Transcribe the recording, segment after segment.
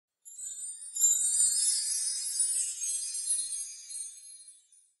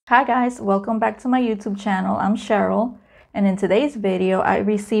Hi guys, welcome back to my YouTube channel. I'm Cheryl, and in today's video I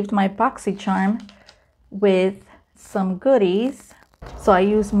received my Boxy Charm with some goodies. So I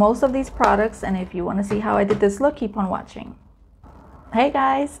use most of these products, and if you want to see how I did this look, keep on watching. Hey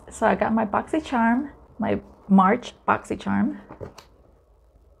guys, so I got my Boxy Charm, my March Boxy Charm,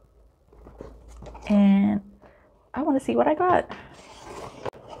 and I want to see what I got.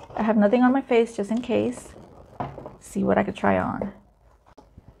 I have nothing on my face just in case. See what I could try on.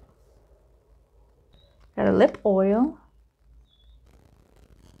 Got a lip oil.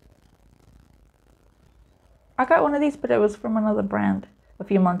 I got one of these, but it was from another brand a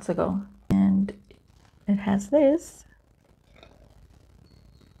few months ago. And it has this.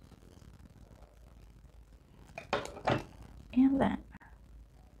 And that.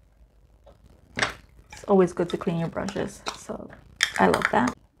 It's always good to clean your brushes, so I love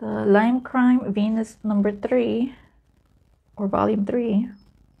that. The Lime Crime Venus number 3, or volume 3.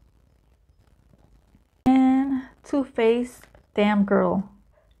 And Too Faced Damn Girl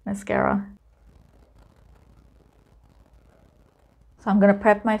mascara. So I'm gonna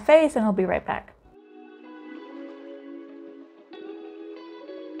prep my face and I'll be right back.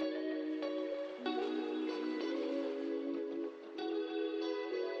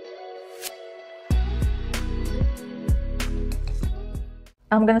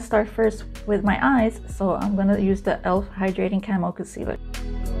 I'm gonna start first with my eyes, so I'm gonna use the e.l.f. Hydrating Camo Concealer.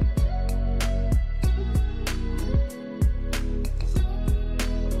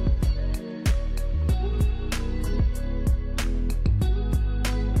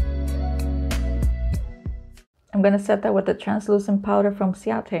 I'm gonna set that with the translucent powder from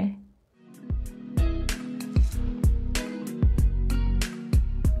Ciate.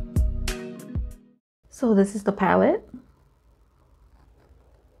 So this is the palette.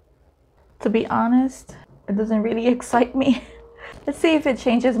 To be honest, it doesn't really excite me. Let's see if it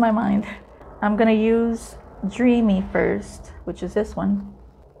changes my mind. I'm gonna use Dreamy first, which is this one.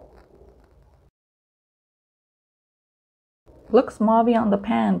 Looks mauvey on the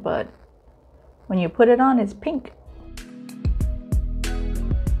pan, but when you put it on, it's pink.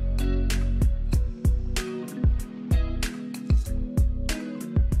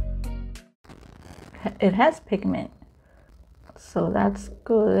 It has pigment, so that's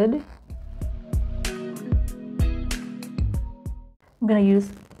good. I'm gonna use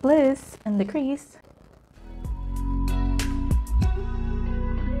Bliss in the crease.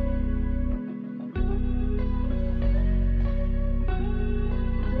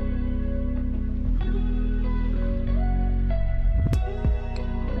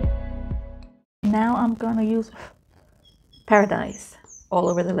 Now I'm gonna use Paradise all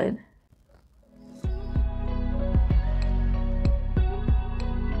over the lid.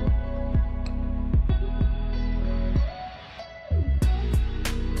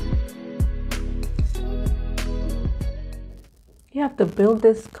 You have to build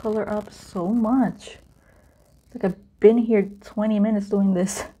this color up so much. Like I've been here 20 minutes doing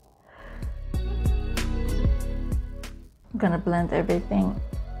this. I'm gonna blend everything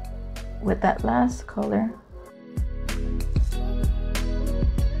with that last color.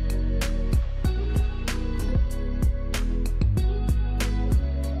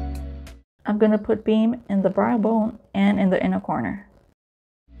 I'm gonna put Beam in the brow bone and in the inner corner.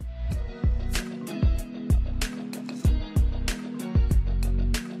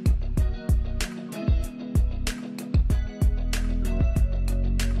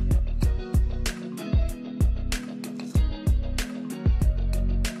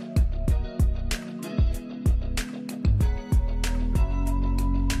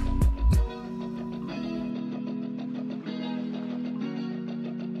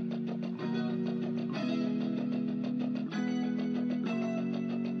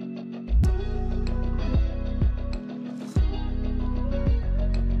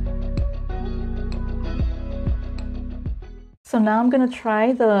 So now I'm gonna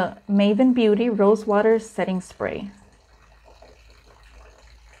try the Maven Beauty Rose Water Setting Spray.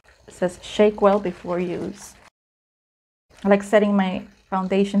 It says shake well before use. I like setting my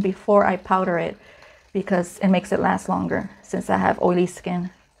foundation before I powder it because it makes it last longer since I have oily skin.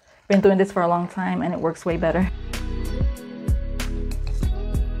 Been doing this for a long time and it works way better.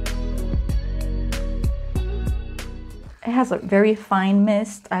 It has a very fine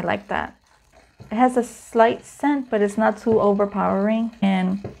mist. I like that. It has a slight scent, but it's not too overpowering,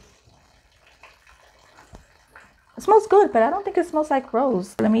 and it smells good, but I don't think it smells like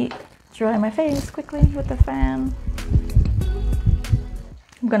rose. Let me dry my face quickly with the fan.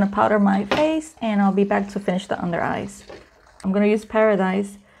 I'm gonna powder my face and I'll be back to finish the under eyes. I'm gonna use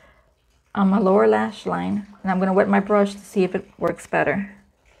Paradise on my lower lash line, and I'm gonna wet my brush to see if it works better.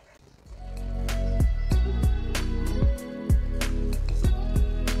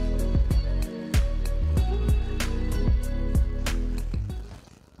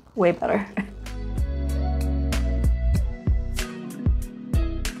 way better.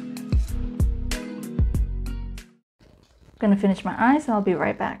 Gonna finish my eyes and I'll be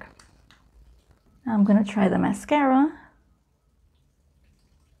right back. Now I'm gonna try the mascara.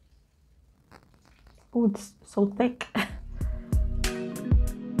 Oh, it's so thick.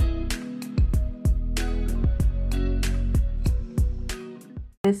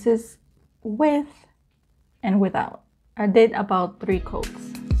 This is with and without. I did about 3 coats.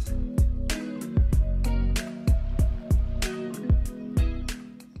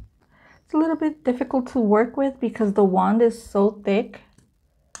 It's a little bit difficult to work with because the wand is so thick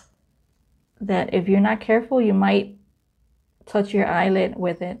that if you're not careful, you might touch your eyelid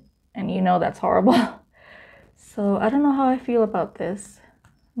with it, and you know that's horrible. So I don't know how I feel about this.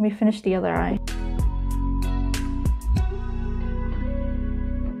 Let me finish the other eye.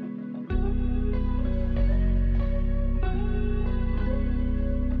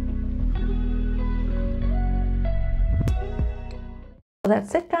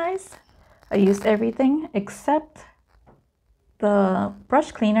 That's it, guys. I used everything except the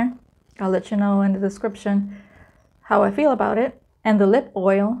brush cleaner. I'll let you know in the description how I feel about it. And the lip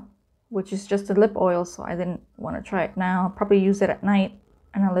oil, which is just a lip oil, so I didn't want to try it now. I'll probably use it at night,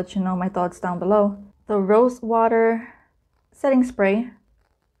 and I'll let you know my thoughts down below. The rose water setting spray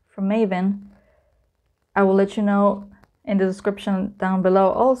from Maven, I will let you know in the description down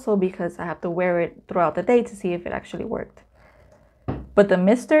below also, because I have to wear it throughout the day to see if it actually worked. But the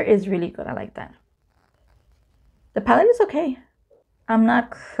mister is really good. I like that. The palette is okay. I'm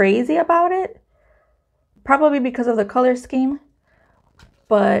not crazy about it, probably because of the color scheme,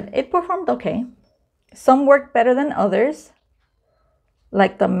 but it performed okay. Some worked better than others,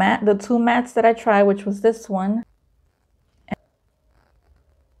 like the matte, the 2 mattes that I tried, which was this one.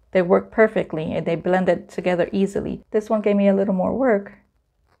 They worked perfectly and they blended together easily. This one gave me a little more work,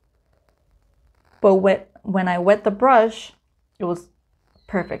 but when I wet the brush, it was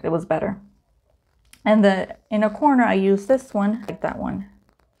perfect. It was better. And the inner corner, I used this one, like that one.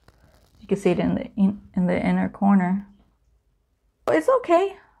 You can see it in the inner corner. It's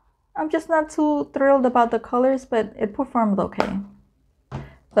okay. I'm just not too thrilled about the colors, but it performed okay.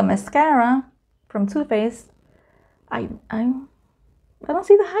 The mascara from Too Faced, I don't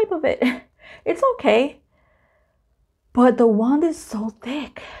see the hype of it. It's okay, but the wand is so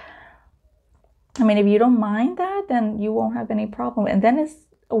thick. I mean, if you don't mind that, then you won't have any problem. And then it's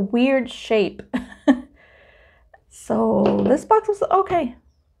a weird shape. So this box was okay.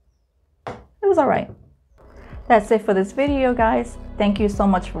 It was all right. That's it for this video, guys. Thank you so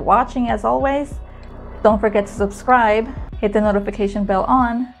much for watching, as always. Don't forget to subscribe, hit the notification bell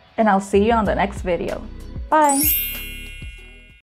on, and I'll see you on the next video. Bye.